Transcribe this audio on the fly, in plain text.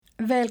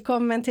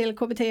Välkommen till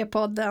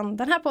KBT-podden.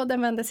 Den här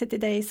podden vänder sig till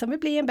dig som vill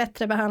bli en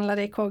bättre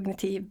behandlare i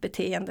kognitiv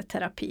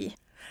beteendeterapi.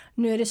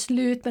 Nu är det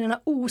slut med den här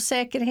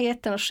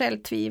osäkerheten och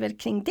självtvivel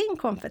kring din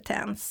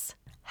kompetens.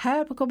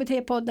 Här på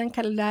KBT-podden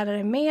kan du lära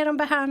dig mer om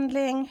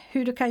behandling,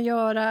 hur du kan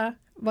göra,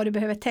 vad du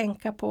behöver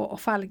tänka på och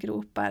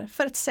fallgropar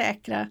för att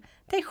säkra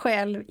dig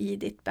själv i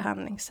ditt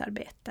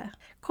behandlingsarbete.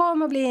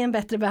 Kom och bli en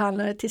bättre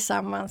behandlare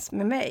tillsammans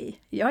med mig.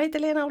 Jag heter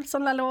Lena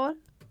Olsson Lalor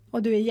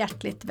och du är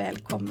hjärtligt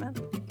välkommen.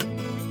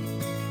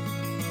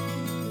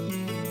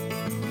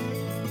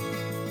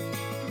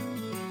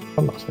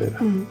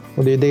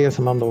 Och det är det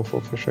som man då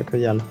får försöka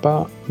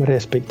hjälpa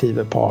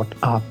respektive part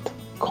att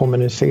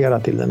kommunicera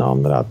till den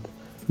andra, att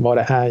vad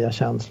det är jag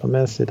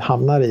känslomässigt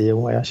hamnar i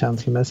och vad jag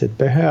känslomässigt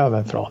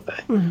behöver från dig.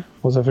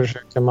 Och så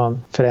försöker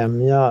man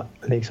främja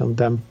liksom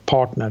den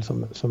partner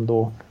som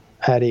då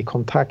är i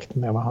kontakt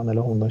med vad han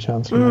eller hon då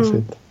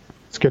känslomässigt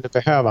skulle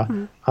behöva,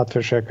 att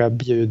försöka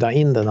bjuda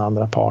in den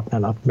andra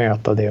partnern att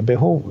möta det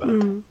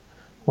behovet.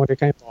 Och det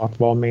kan ju vara att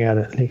vara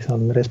mer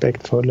liksom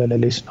respektfull eller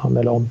lyssnande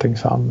eller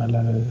omtänksam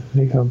eller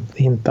liksom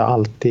inte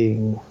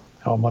alltid,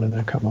 ja vad det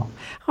nu kan vara.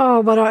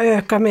 Ja, bara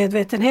öka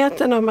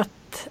medvetenheten om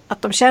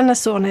att de känner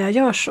så när jag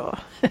gör så.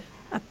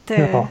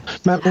 Ja.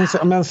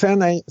 Men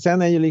sen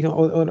är ju liksom,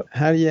 och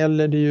här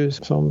gäller det ju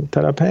som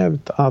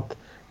terapeut att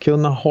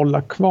kunna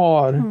hålla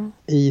kvar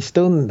i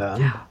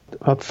stunden.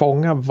 Att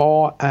fånga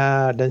vad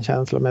är den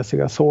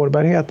känslomässiga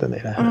sårbarheten i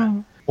det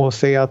här. Och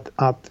se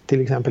att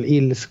till exempel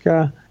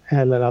ilska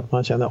eller att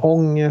man känner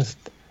ångest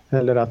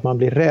eller att man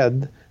blir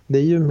rädd, det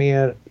är ju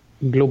mer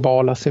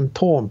globala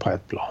symptom på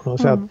ett plan. Och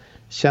så att,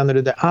 känner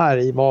du dig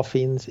arg, vad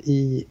finns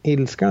i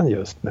ilskan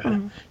just nu?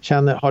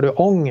 Har du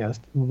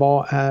ångest,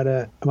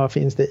 vad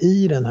finns det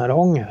i den här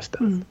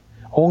ångesten?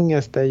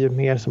 Ångest är ju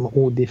mer som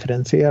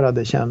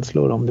odifferentierade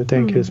känslor. Om du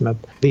tänker det som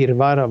ett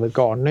virrvarr av ett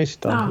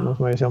garnnystan. Så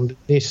måste man ju säga, om du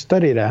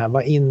nystar i det här,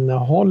 vad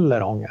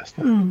innehåller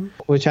ångesten?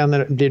 Och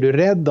blir du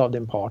rädd av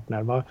din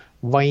partner?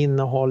 Vad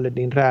innehåller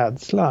din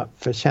rädsla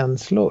för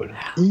känslor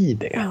i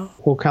det?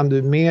 Och kan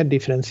du mer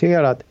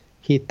differentierat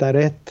hitta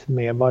rätt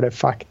med vad det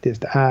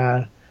faktiskt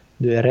är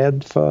du är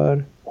rädd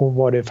för och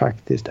vad det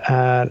faktiskt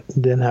är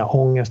den här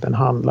ångesten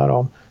handlar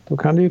om. Då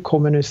kan du ju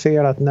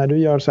kommunicera att när du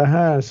gör så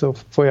här så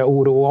får jag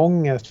oro och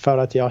ångest för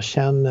att jag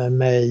känner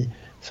mig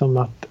som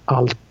att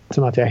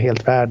jag är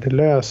helt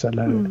värdelös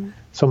eller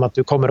som att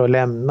du kommer att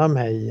lämna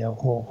mig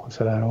och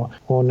sådär.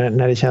 Och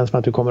när det känns som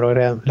att du kommer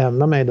att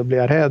lämna mig, då blir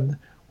jag rädd.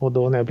 Och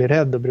då när jag blir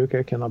rädd, då brukar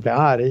jag kunna bli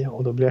arg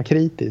och då blir jag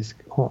kritisk.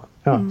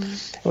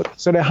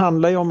 Så det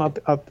handlar ju om att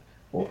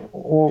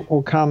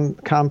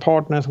kan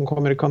partnern som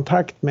kommer i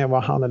kontakt med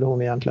vad han eller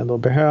hon egentligen då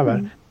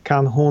behöver,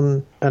 kan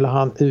hon eller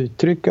han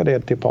uttrycka det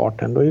till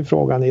partnern, då är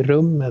frågan i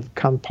rummet,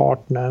 kan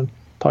partnern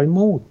ta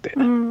emot det?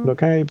 Då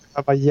kan jag ju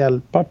behöva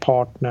hjälpa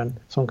partnern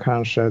som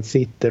kanske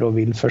sitter och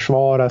vill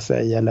försvara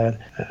sig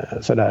eller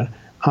sådär,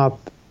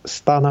 att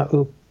stanna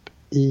upp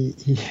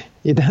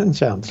i den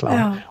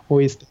känslan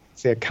och istället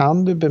se,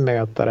 kan du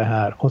bemöta det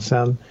här, och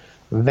sen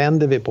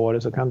vänder vi på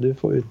det så kan du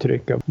få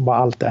uttrycka vad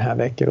allt det här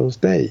väcker hos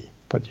dig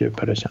på ett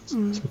djupare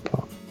känslomässigt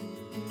plan.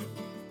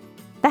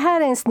 Det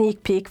här är en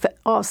sneak peek för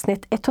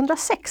avsnitt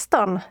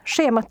 116,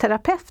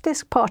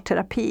 schematerapeutisk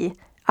parterapi,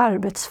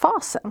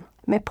 arbetsfasen,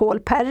 med Paul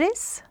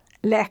Perris,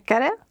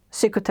 läkare,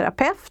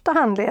 psykoterapeut och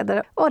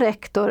handledare och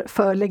rektor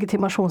för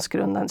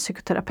legitimationsgrundande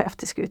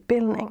psykoterapeutisk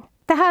utbildning.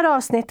 Det här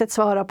avsnittet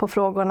svarar på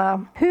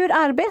frågorna: hur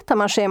arbetar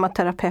man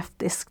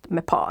schematerapeutiskt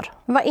med par?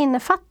 Vad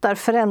innefattar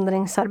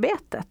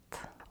förändringsarbetet?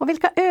 Och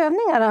vilka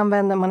övningar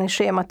använder man i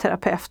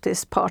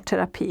schematerapeutisk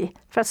parterapi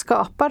för att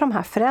skapa de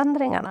här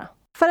förändringarna?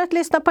 För att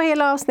lyssna på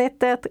hela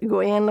avsnittet,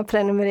 gå in och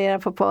prenumerera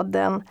på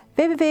podden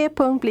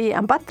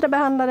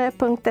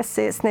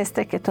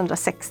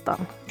www.blienbattrebehandlare.se/116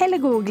 eller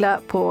googla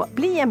på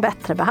Bli en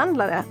bättre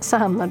behandlare så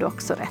hamnar du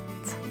också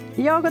rätt.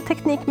 Jag och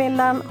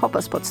Teknikmillan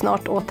hoppas på ett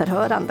snart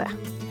återhörande.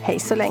 Hej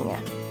så länge!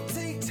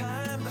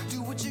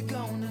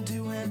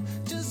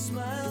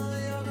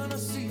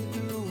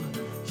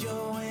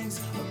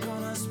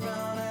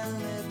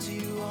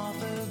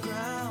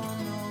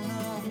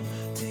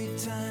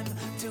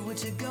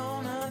 What you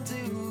gonna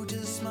do?